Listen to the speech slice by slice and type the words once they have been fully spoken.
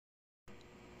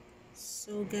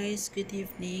So guys, good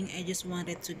evening. I just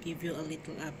wanted to give you a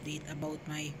little update about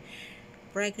my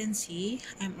pregnancy.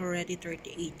 I'm already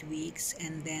 38 weeks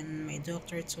and then my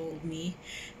doctor told me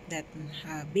that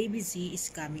baby Z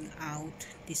is coming out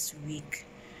this week.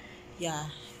 Yeah,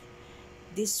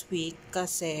 this week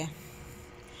kasi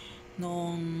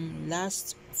nung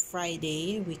last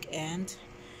Friday weekend,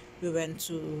 we went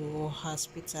to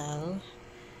hospital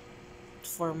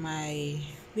for my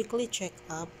weekly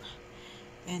checkup,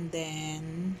 and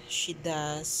then she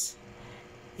does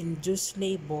induced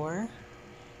labor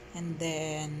and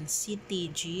then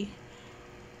CTG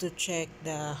to check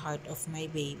the heart of my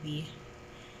baby.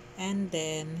 And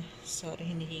then, sorry,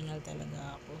 hinihingal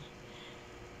talaga ako.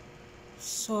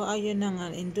 So, ayun na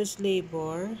nga, induced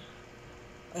labor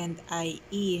and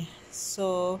IE.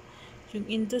 So, yung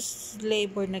induced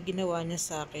labor na ginawa niya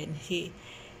sa akin,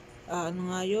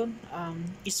 ano nga yun?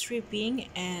 Stripping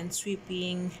and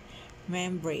sweeping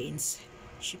membranes.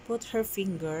 She put her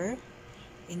finger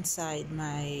inside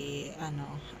my,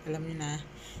 alam niyo na,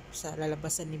 sa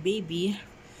lalabasan ni baby.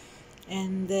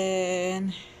 And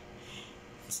then,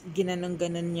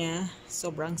 ginanong-ganon niya.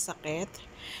 Sobrang sakit.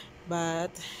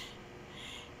 But,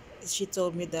 she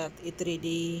told me that it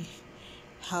really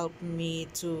helped me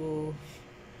to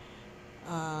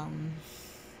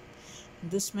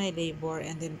induce my labor,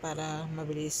 and then para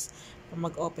mabilis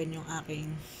mag-open yung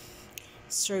aking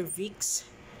cervix.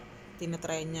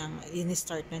 Tinatry niyang,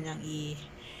 in-start na niyang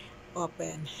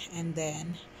i-open. And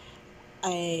then,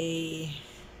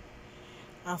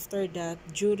 after that,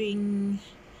 during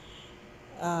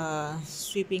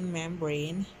sweeping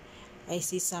membrane, I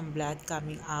see some blood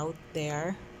coming out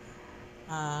there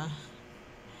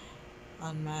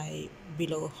on my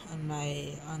below, on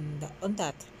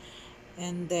that.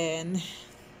 And then,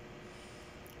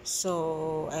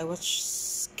 so I was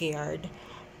scared.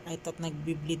 I thought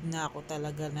nagbi-bleed na ako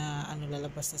talaga, na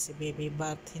lalabas na si baby,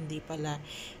 but hindi pala.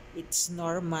 It's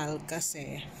normal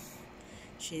kasi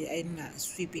ayun nga,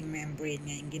 sweeping membrane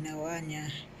nga yung ginawa niya.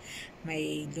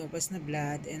 May lumabas na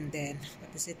blood, and then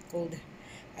what is it called?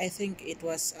 I think it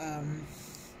was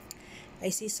I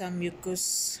see some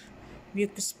mucus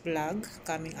plug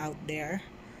coming out there.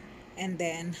 And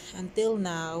then until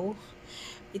now,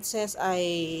 it says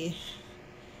 2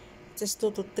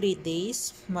 to 3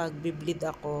 days magbi-bleed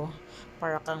ako,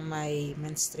 para kang may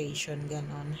menstruation,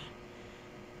 ganon.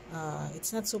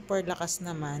 It's not super lakas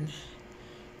naman,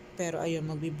 pero ayun,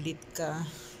 magbi-bleed ka.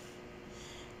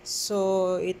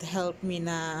 So it helped me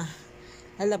na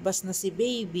lalabas na si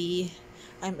baby.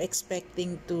 I'm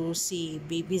expecting to see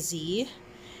baby Z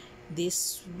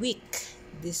this week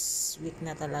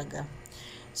na talaga.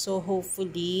 So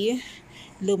hopefully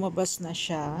lumabas na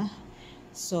siya,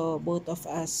 so both of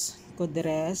us could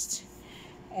rest,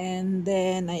 and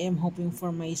then I am hoping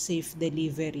for my safe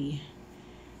delivery.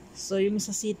 So yung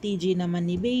sa CTG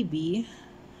naman ni baby,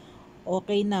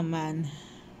 okay naman.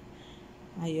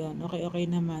 Ayun, okay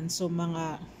naman. So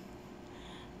mga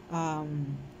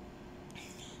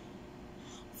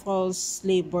false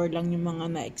labor lang yung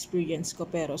mga na-experience ko,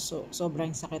 pero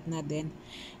sobrang sakit na din.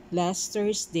 Last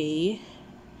Thursday,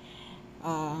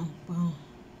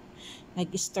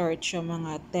 nag-start siya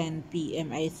mga 10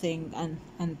 p.m. I think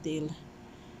until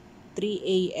 3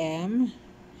 a.m.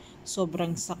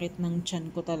 Sobrang sakit ng tiyan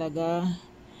ko talaga.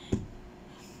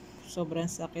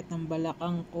 Sobrang sakit ng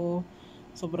balakang ko.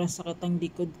 Sobrang sakit ng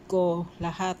likod ko.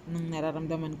 Lahat ng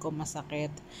nararamdaman ko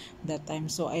masakit that time.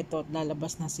 So I thought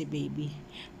lalabas na si baby.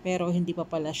 Pero hindi pa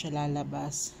pala siya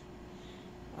lalabas.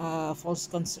 False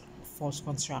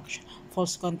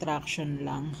contraction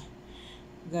lang.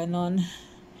 Ganon.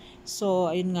 So,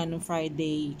 ayun nga, nung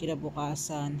Friday,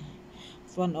 kinabukasan,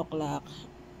 1 o'clock,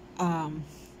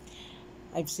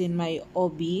 I've seen my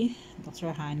OB, Dr.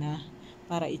 Hannah,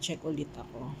 para i-check ulit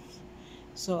ako.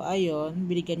 So, ayun,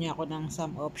 binigyan niya ako ng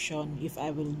some option if I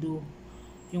will do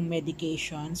yung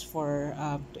medications for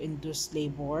to induce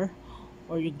labor,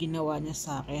 or yung ginawa niya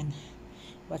sa akin.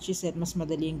 But she said, mas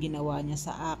madali yung ginawa niya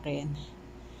sa akin.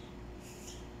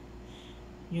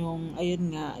 Yung,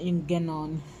 ayun nga, yung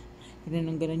ganon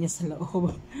niya sa loob.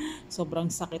 Sobrang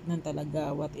sakit nun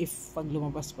talaga. What if pag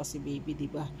lumabas pa si baby,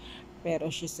 diba?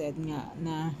 Pero she said nga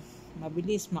na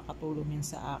mabilis makatulong yun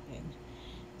sa akin.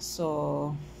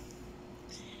 So,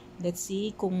 let's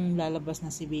see kung lalabas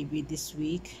na si baby this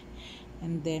week.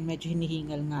 And then, medyo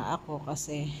hinihingal nga ako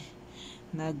kasi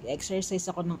nag-exercise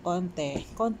ako ng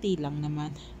konti lang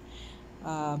naman.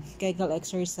 Kegel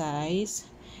exercise,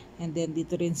 and then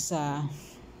dito rin sa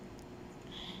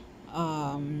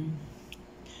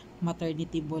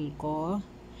maternity ball ko,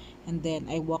 and then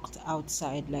I walked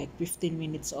outside like 15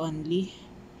 minutes only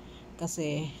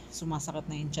kasi sumasakit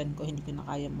na yung tiyan ko, hindi ko na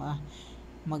kaya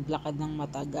maglakad ng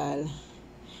matagal.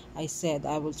 I said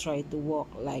I will try to walk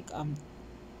like 30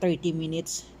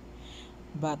 minutes,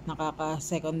 but nakaka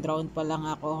second round pa lang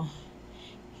ako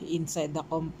inside the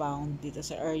compound dito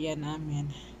sa area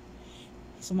namin.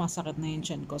 Sumasakit na yung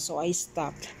tiyan ko, so I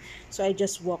stopped. So I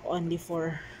just walk only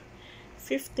for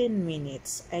 15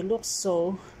 minutes. I look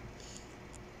so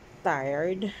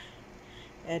tired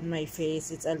and my face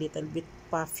it's a little bit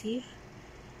puffy.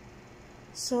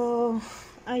 So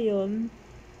ayun,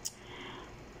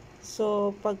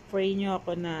 so pag-pray nyo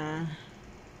ako na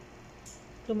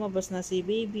lumabas na si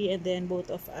baby and then both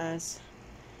of us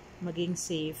maging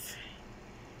safe.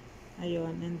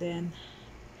 Ayun, and then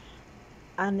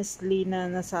honestly na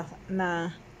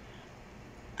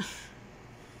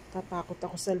tatakot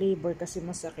ako sa labor kasi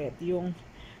masakit. Yung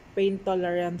pain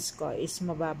tolerance ko is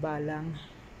mababa lang.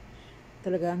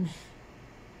 Talagang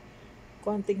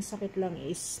konting sakit lang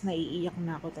is naiiyak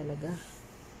na ako talaga.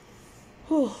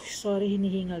 Sorry,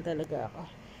 hinihingal talaga ako.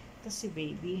 Ito si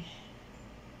baby.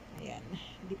 Ayan,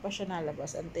 hindi pa siya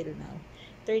nalabas until now.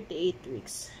 38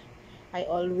 weeks. I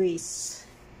always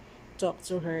talk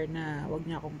to her na wag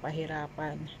niya akong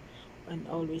pahirapan and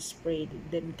always pray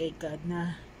din kay God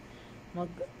na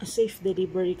mag-safe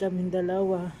delivery kaming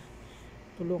dalawa.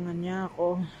 Tulungan niya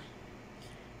ako.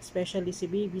 Especially si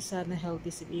baby. Sana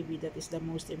healthy si baby. That is the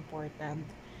most important.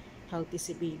 Healthy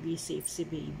si baby. Safe si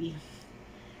baby.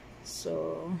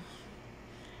 So,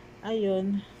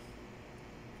 ayun.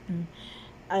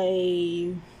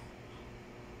 I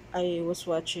was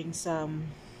watching some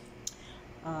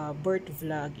birth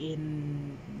vlog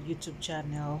in YouTube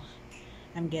channel.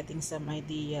 I'm getting some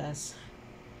ideas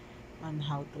on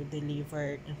how to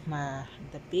deliver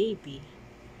the baby,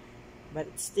 but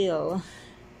still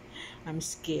I'm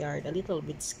scared, a little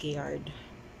bit scared,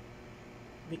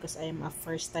 because I am a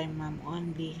first time mom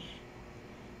only,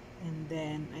 and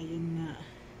then ayun nga,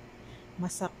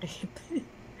 masakit.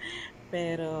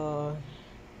 Pero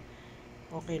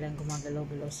okay lang,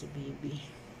 gumagalaw-galaw si baby,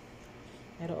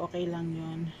 pero okay lang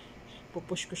yun.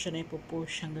 Pupush ko siya na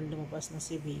ipupush hanggang lumabas na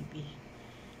si baby.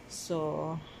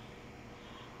 So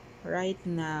right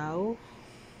now,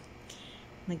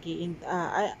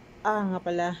 nga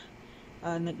pala,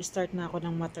 nag-start na ako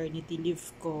ng maternity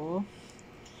leave ko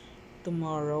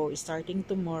tomorrow, starting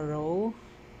tomorrow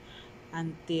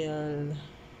until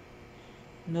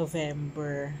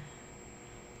November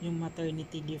yung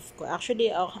maternity leave ko. Actually,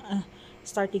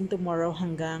 starting tomorrow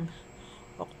hanggang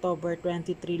October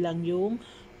 23 lang yung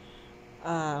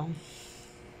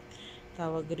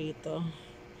tawag rito,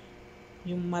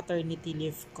 yung maternity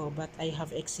leave ko, but I have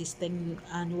existing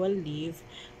annual leave.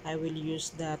 I will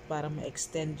use that para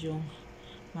ma-extend yung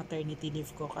maternity leave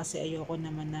ko kasi ayoko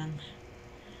naman ng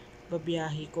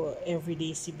babiyahe ko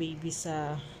everyday si baby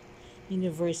sa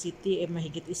university.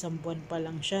 Mahigit 1 buwan pa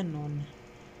lang siya nun.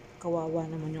 Kawawa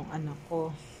naman yung anak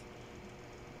ko.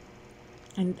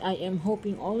 And I am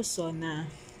hoping also na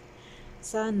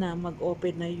sana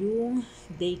mag-open na yung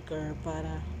daycare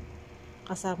para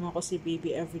kasama ko si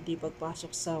baby everyday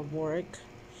pagpasok sa work.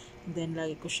 And then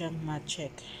lagi ko siyang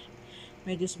ma-check.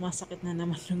 Medyo sumasakit na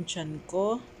naman yung tiyan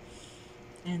ko.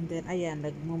 And then ayan,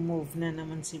 nagmo-move na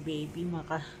naman si baby.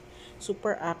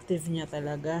 Super active niya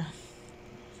talaga.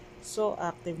 So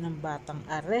active ng batang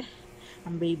are.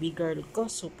 Ang baby girl ko,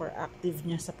 super active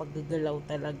niya sa paggagalaw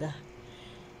talaga.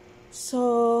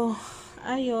 So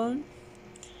ayun,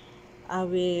 I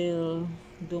will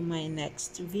do my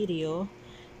next video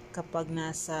kapag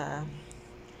nasa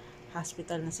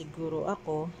hospital na siguro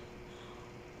ako.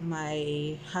 My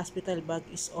hospital bag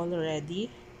is all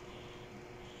ready,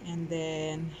 and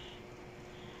then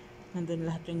nandun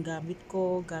lahat yung gamit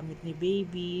ko, gamit ni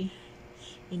baby.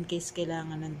 In case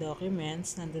kailangan ng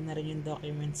documents, nandun na rin yung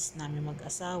documents namin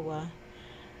mag-asawa.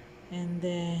 And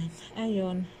then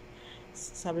ayun,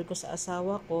 sabi ko sa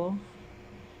asawa ko,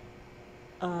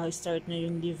 start na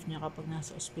yung leave niya kapag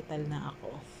nasa ospital na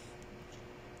ako,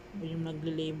 yung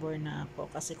nagle-labor na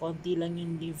ako, kasi konti lang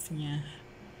yung leave niya.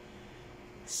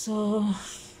 So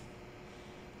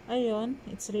ayun,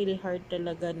 it's really hard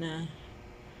talaga na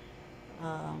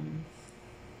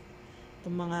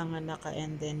tumanganganak ka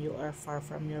and then you are far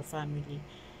from your family,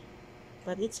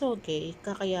 but it's okay,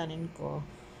 kakayanin ko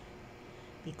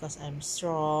because I'm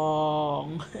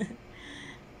strong.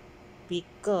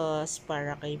 Because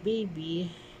para kay baby,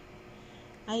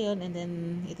 ayun. And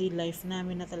then ito yung life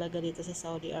namin na talaga dito sa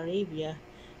Saudi Arabia,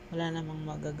 wala namang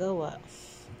magagawa.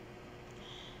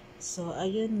 So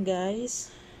ayun guys,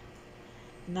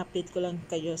 in-update ko lang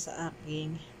kayo sa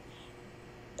aking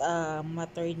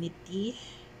maternity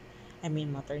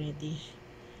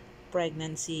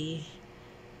pregnancy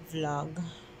vlog.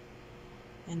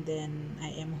 And then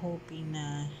I am hoping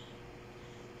na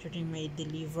during my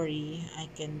delivery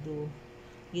I can do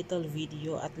little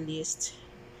video at least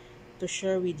to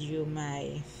share with you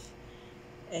my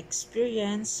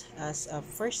experience as a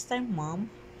first time mom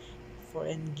for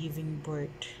and giving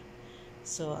birth.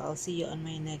 So I'll see you on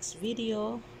my next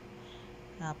video.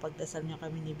 Pagdasal nyo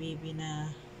kami ni baby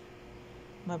na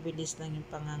mabilis lang yung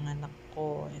panganganak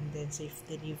ko and then safe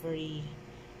delivery.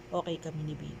 Okay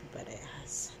kami ni baby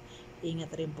parehas.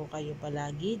 Ingat rin po kayo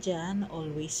palagi dyan.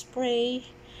 Always pray.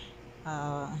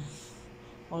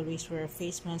 Always wear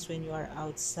face mask when you are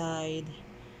outside.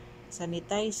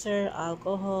 Sanitizer,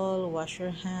 alcohol, wash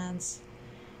your hands.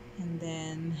 And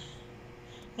then,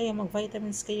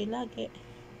 mag-vitamins kayo lagi.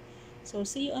 So,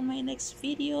 see you on my next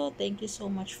video. Thank you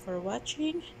so much for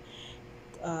watching.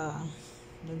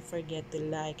 Don't forget to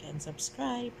like and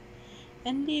subscribe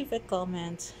and leave a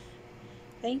comment.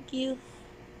 Thank you.